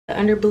The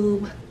under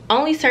boob.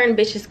 Only certain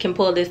bitches can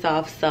pull this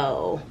off,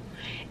 so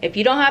if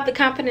you don't have the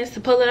confidence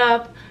to pull it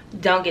off,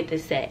 don't get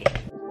this set.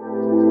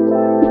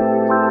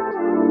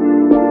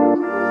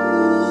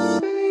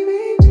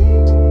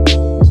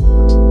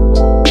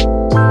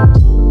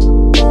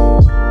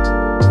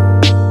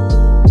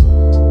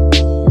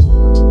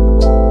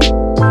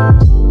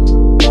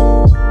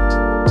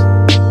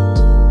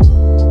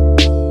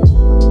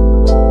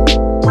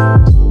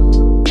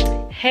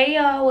 Hey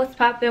y'all, what's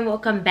poppin'?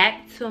 Welcome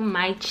back to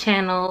my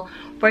channel.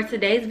 For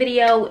today's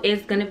video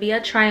is gonna be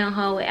a try on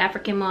haul with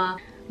African Mom,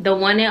 the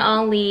one and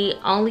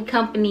only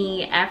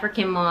company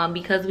African Mom,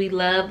 because we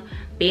love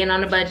being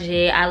on a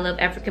budget. I love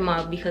African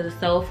Mom because it's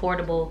so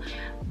affordable,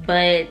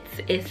 but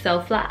it's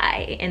so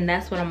fly, and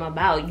that's what I'm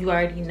about. You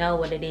already know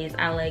what it is.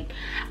 I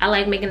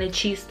like making the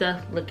cheap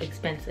stuff look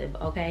expensive,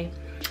 okay?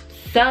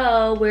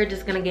 So we're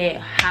just gonna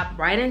hop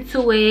right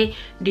into it.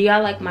 Do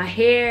y'all like my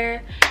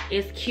hair?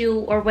 It's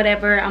cute or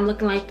whatever. I'm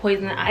looking like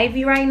Poison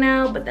Ivy right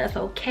now, but that's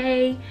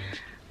okay.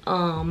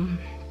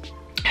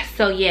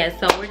 So yeah,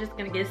 so we're just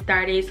gonna get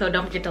started. So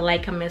don't forget to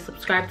like, comment,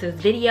 subscribe to this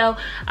video.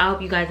 I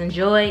hope you guys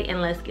enjoy, and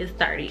let's get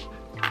started.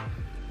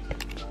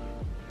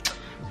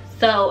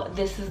 So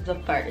this is the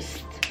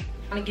first.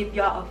 I'm gonna give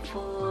y'all a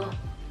full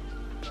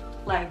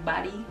like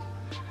body,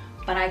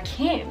 but I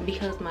can't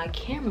because my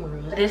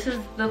camera. This is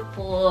the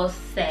full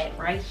set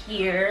right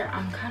here.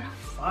 I'm kind of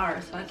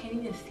far, so I can't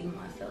even see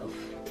myself.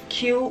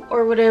 Cute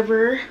or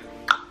whatever.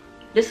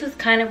 This is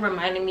kind of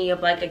reminding me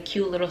of like a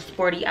cute little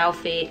sporty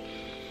outfit,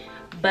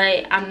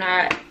 but I'm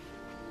not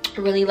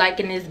really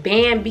liking this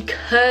band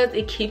because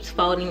it keeps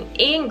folding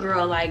in,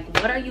 girl. Like,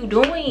 what are you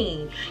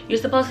doing? You're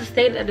supposed to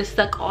stay there to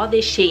suck all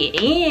this shit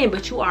in,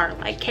 but you are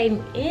like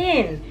caving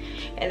in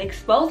and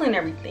exposing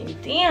everything.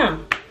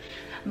 Damn.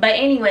 But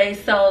anyway,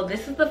 so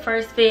this is the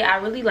first fit. I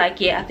really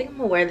like it. I think I'm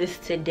gonna wear this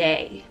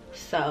today.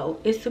 So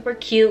it's super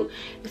cute.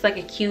 It's like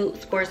a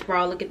cute sports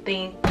bra looking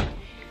thing.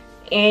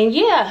 And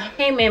yeah,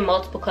 came in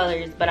multiple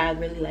colors, but I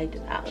really like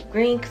this olive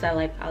green because I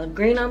like olive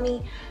green on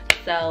me.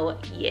 So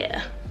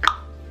yeah.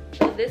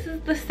 So this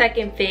is the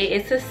second fit.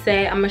 It's a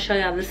set. I'm gonna show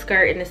y'all the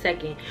skirt in a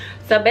second.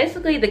 So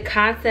basically the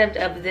concept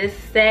of this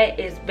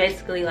set is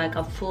basically like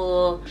a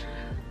full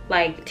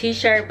like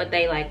t-shirt, but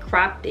they like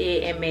cropped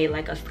it and made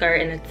like a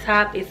skirt, and the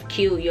top is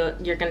cute.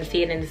 You're gonna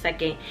see it in a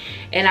second.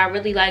 And I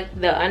really like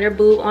the under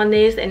boob on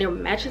this, and it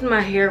matches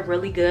my hair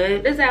really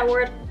good. Is that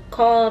word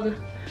called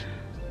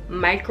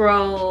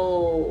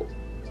micro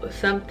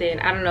something?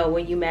 I don't know,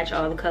 when you match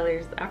all the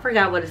colors. I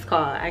forgot what it's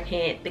called. I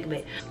can't think of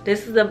it.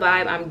 This is the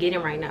vibe I'm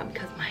getting right now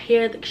because my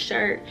hair, the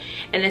shirt,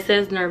 and it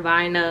says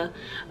Nirvana.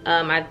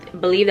 I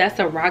believe that's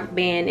a rock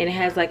band, and it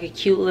has like a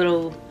cute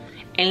little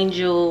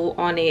angel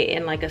on it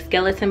and like a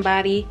skeleton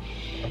body.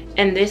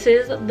 And this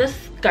is the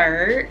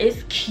skirt.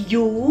 It's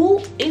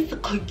cute. It's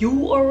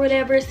cute or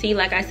whatever. See,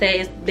 like I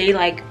said, they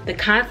like the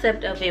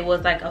concept of it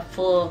was like a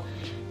full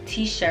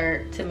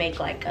t-shirt to make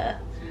like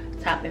a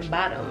top and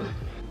bottom.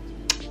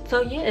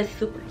 So yeah, it's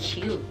super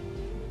cute.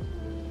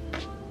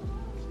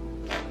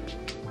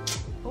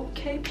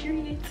 Okay,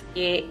 period.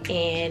 Yeah,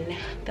 and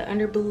the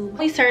under boob.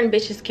 Only certain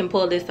bitches can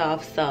pull this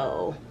off,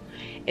 so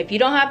if you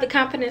don't have the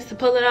confidence to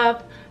pull it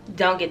off,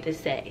 don't get this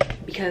set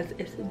because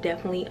it's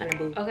definitely under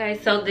boob. Okay,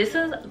 so this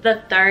is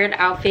the third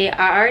outfit.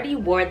 I already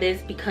wore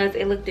this because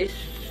it looked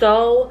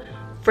so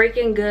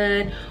freaking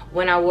good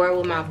when I wore it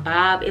with my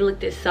bob. It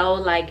looked so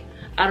like,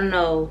 I don't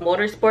know,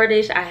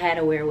 motorsportish. I had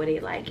to wear with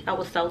it. Like, I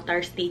was so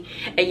thirsty,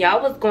 and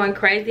y'all was going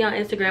crazy on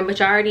Instagram, but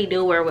y'all already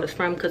knew where it was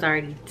from because I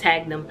already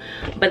tagged them.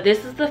 But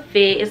this is the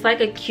fit. It's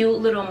like a cute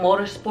little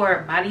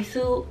motorsport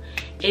bodysuit.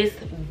 It's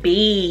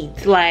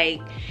beads.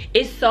 Like,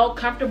 it's so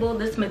comfortable.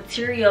 This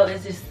material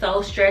is just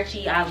so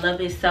stretchy. I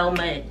love it so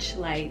much.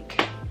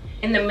 Like,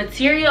 and the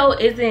material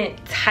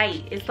isn't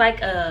tight. It's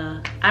like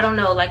a, I don't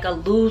know, like a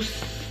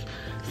loose,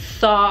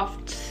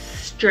 soft,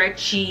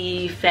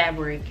 stretchy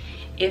fabric.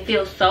 It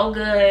feels so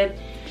good.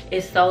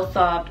 It's so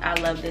soft. I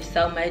love this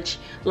so much.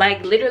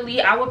 Like,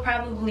 literally, I would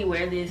probably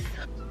wear this,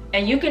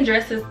 and you can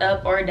dress this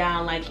up or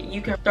down. Like,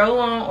 you can throw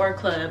on or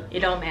club,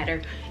 it don't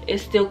matter.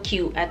 It's still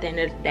cute at the end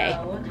of the day.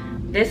 So,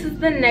 this is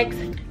the next,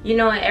 you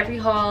know, in every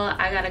haul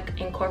I gotta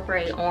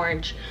incorporate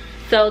orange.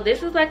 So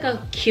this is like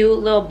a cute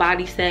little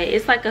body set.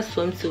 It's like a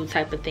swimsuit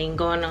type of thing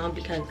going on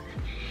because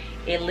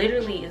it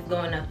literally is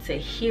going up to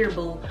here,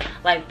 boo,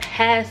 like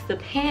past the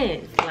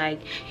pants.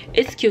 Like,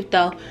 it's cute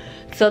though.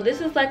 So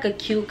this is like a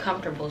cute,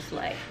 comfortable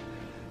slay.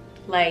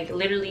 Like,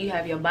 literally you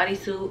have your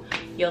bodysuit,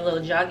 your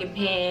little jogging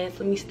pants.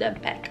 Let me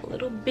step back a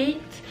little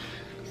bit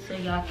so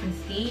y'all can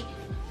see.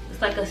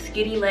 It's like a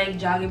skinny leg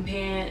jogging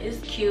pant. It's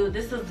cute.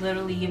 This is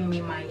literally giving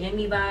me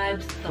Miami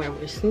vibes. So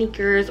with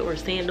sneakers or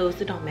sandals,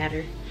 it don't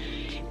matter.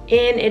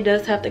 And it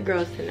does have the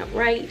girl sitting up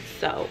right,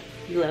 so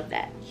you love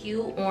that.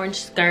 Cute orange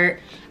skirt.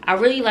 I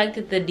really liked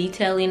the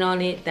detailing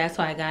on it. That's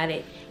why I got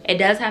it. It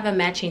does have a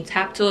matching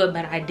top to it,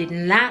 but I did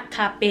not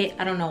top it.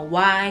 I don't know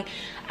why.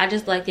 I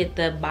just liked it,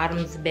 the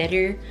bottoms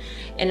better.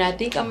 And I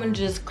think I'm gonna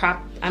just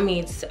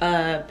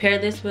pair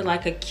this with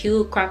like a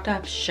cute crop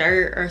top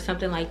shirt or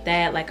something like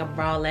that, like a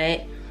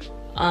bralette.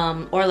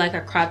 or like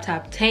a crop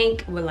top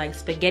tank with like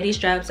spaghetti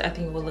straps. I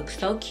think it would look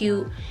so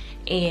cute.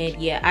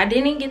 And yeah, I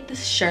didn't get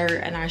this shirt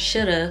and I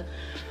should have,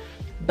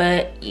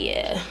 but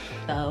yeah,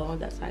 so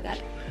that's what I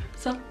got.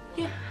 So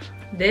yeah,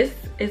 this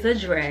is a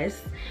dress.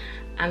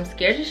 I'm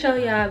scared to show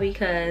y'all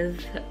because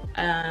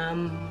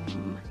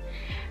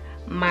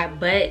my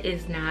butt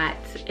is not,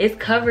 it's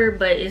covered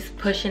but it's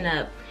pushing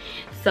up.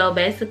 So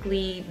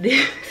basically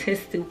this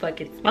is too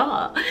fucking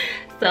small.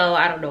 So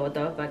I don't know what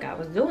the fuck I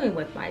was doing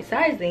with my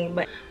sizing,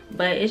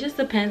 but it just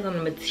depends on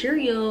the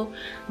material.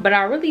 But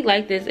I really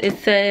like this. It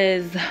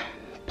says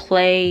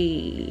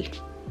play.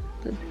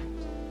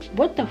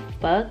 What the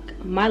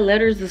fuck? My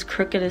letters is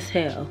crooked as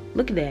hell.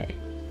 Look at that.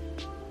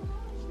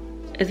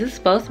 Is it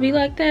supposed to be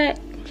like that?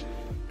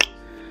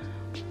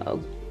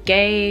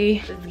 Okay.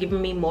 It's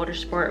giving me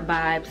motorsport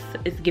vibes.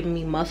 It's giving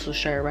me muscle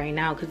shirt right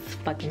now because it's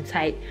fucking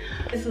tight.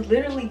 It's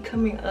literally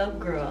coming up,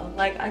 girl.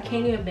 Like I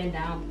can't even bend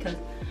down because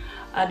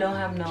I don't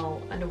have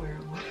no underwear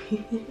on.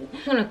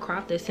 I'm gonna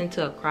crop this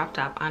into a crop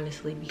top,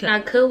 honestly, because I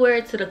could wear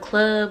it to the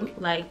club,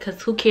 like,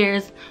 cause who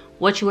cares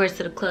what you wear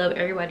to the club?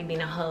 Everybody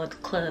being a hoe at the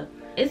club.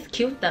 It's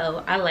cute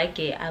though. I like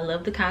it. I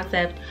love the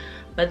concept,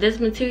 but this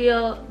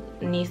material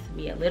needs to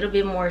be a little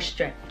bit more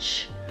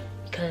stretch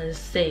because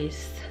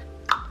sis,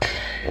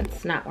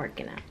 it's not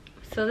working out.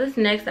 So this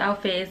next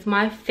outfit is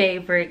my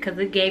favorite because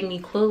it gave me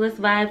Clueless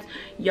vibes.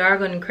 Y'all are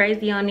going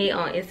crazy on it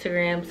on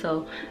Instagram,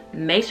 so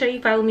make sure you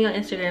follow me on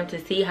Instagram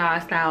to see how I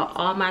style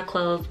all my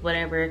clothes,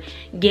 whatever,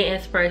 get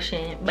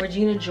inspiration.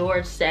 Regina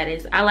George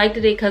status. I liked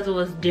it because it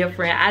was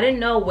different. I didn't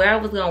know where I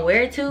was gonna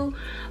wear it to,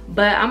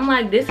 but I'm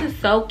like, this is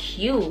so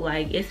cute.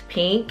 Like, it's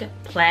pink,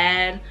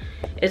 plaid.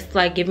 It's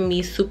like giving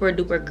me super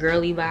duper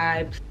girly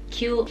vibes.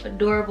 Cute,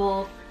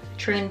 adorable,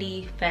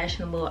 trendy,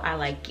 fashionable. I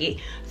like it.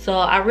 So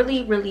I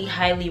really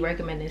highly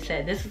recommend this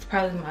set. This is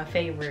probably my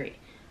favorite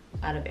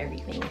out of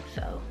everything.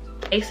 So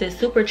it's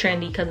super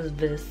trendy because of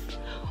this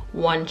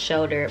one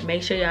shoulder.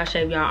 Make sure y'all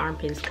shave y'all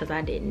armpits because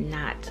I did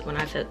not when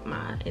I took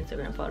my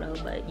Instagram photo,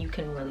 but you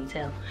can really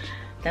tell.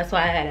 That's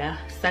why I had a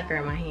sucker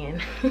in my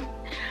hand.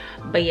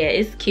 But yeah,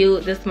 it's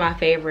cute. This is my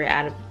favorite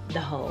out of the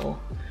whole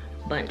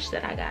bunch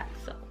that I got.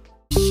 So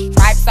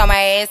stripes on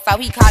my ass, so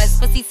he call his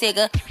pussy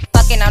tigger.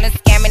 Fucking on a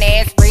scamming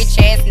ass, rich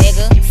ass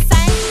nigga.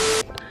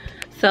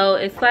 So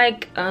it's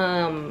like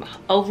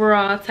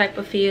overall type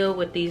of feel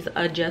with these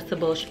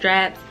adjustable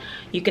straps.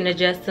 You can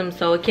adjust them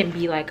so it can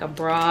be like a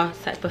bra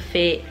type of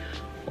fit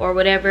or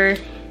whatever.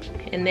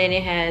 And then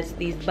it has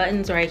these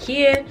buttons right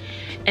here.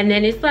 And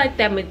then it's like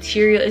that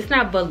material. It's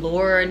not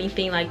velour or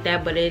anything like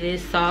that, but it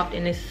is soft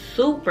and it's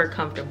super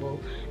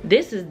comfortable.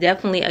 This is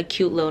definitely a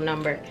cute little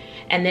number.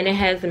 And then it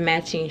has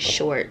matching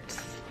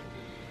shorts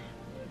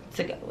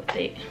to go with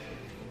it.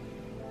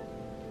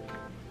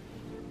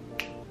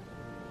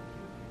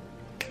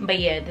 But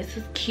yeah, this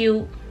is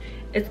cute.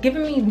 It's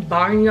giving me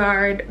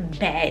barnyard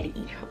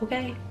baddie,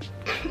 okay?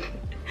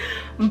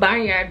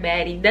 Barnyard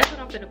baddie. That's what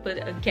I'm gonna put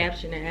a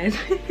caption as.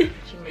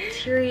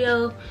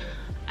 Material.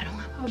 I don't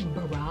have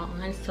a bra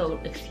on, so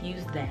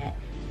excuse that.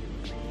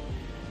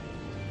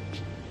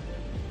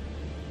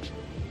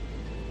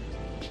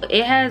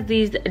 It has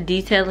these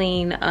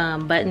detailing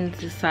buttons.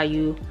 This is how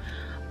you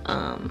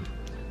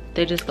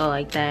they just go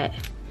like that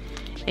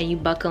and you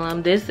buckle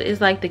them. This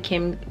is like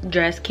the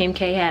dress Kim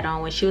K had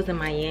on when she was in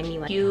Miami.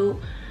 Like, cute.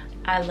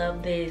 I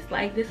love this.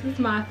 Like, this is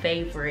my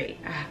favorite.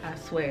 I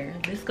swear,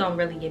 this is gonna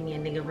really give me a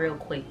nigga real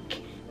quick.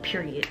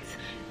 Period.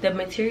 The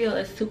material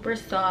is super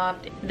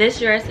soft. This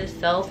dress is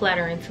so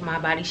flattering to my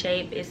body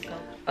shape. It's so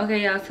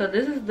okay, y'all. So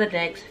this is the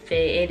next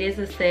fit. It is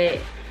a set,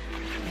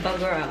 but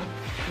girl,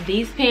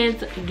 these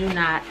pants do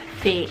not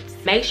fit.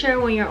 Make sure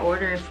when you're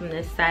ordering from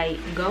this site,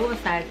 go a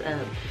size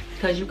up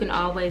because you can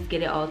always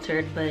get it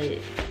altered. But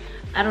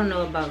I don't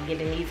know about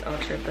getting these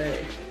altered, but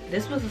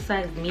this was a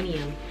size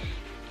medium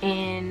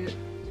and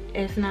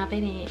it's not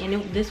fitting.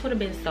 And this would have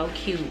been so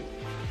cute.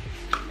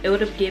 It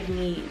would have given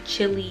me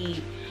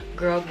chilly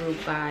girl group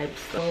vibes,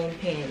 sewn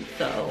pants.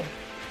 So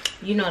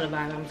you know the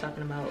vibe I'm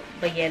talking about.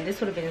 But yeah, this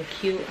would have been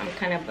cute. I'm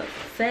kind of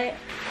upset,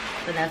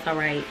 but that's all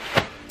right.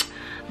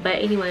 But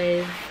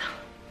anyways,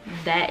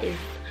 that is,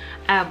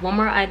 I have one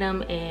more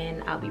item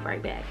and I'll be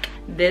right back.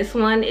 This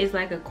one is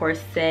like a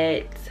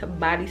corset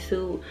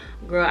bodysuit.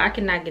 Girl, I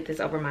cannot get this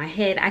over my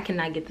head. I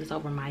cannot get this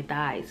over my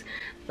thighs.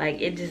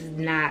 Like, it does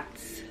not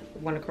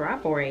want to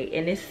cooperate,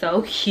 and it's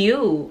so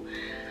cute.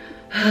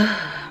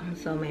 I'm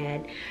so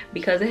mad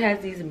because it has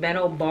these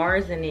metal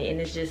bars in it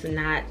and it's just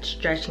not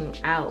stretching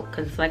out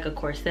because it's like a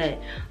corset.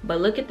 But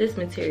look at this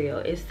material.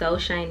 It's so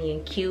shiny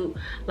and cute.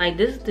 Like,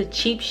 this is the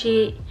cheap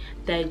shit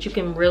that you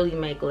can really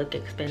make look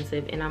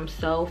expensive, and I'm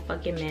so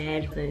fucking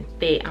mad. It doesn't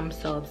fit. I'm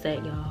so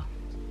upset, y'all.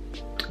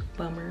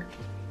 Bummer.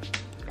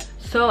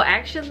 So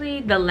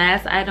actually the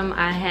last item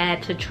I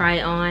had to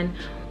try on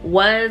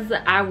was,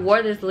 I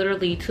wore this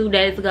literally 2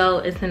 days ago.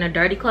 It's in a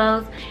dirty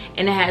clothes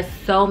and it has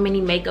so many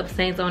makeup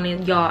stains on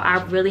it, y'all.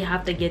 I really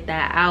have to get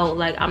that out.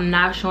 Like, I'm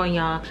not showing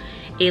y'all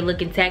it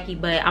looking tacky,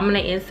 but I'm gonna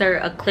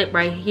insert a clip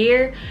right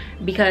here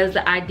because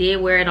I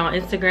did wear it on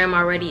Instagram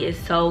already. It's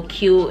so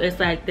cute. It's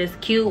like this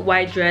cute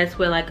white dress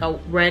with like a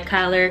red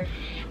collar,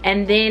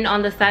 and then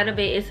on the side of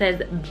it, it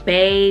says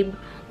babe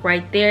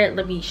right there.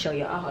 Let me show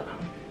y'all. Hold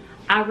on.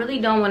 I really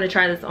don't want to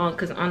try this on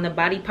because on the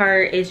body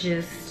part, it's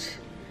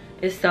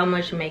so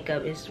much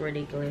makeup. It's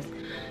ridiculous.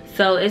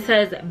 So it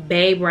says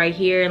babe right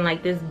here in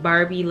like this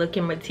Barbie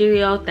looking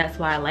material. That's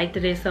why I liked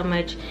it so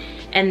much.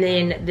 And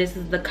then this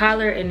is the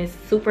collar, and it's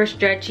super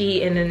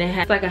stretchy, and then it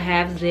has like a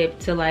half zip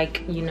to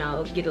like, you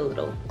know, get a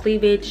little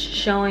cleavage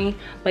showing.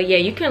 But yeah,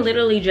 you can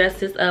literally dress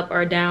this up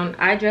or down.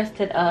 I dressed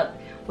it up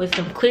with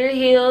some clear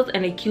heels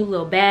and a cute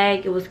little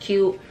bag. It was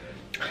cute.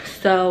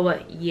 So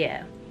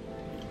yeah.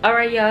 All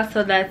right, y'all,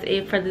 so that's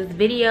it for this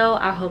video.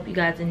 I hope you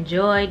guys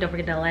enjoyed. Don't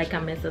forget to like,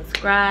 comment,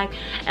 subscribe,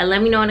 and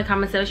let me know in the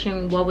comment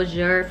section what was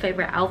your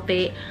favorite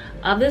outfit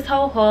of this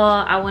whole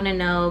haul. I want to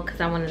know,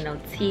 because I want to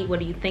know T, what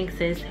do you think,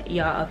 sis?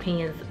 Y'all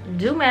opinions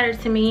do matter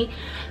to me.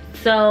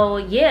 So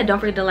yeah, don't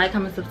forget to like,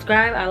 comment,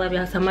 subscribe. I love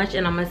y'all so much,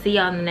 and I'm gonna see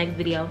y'all in the next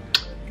video.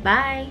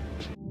 Bye.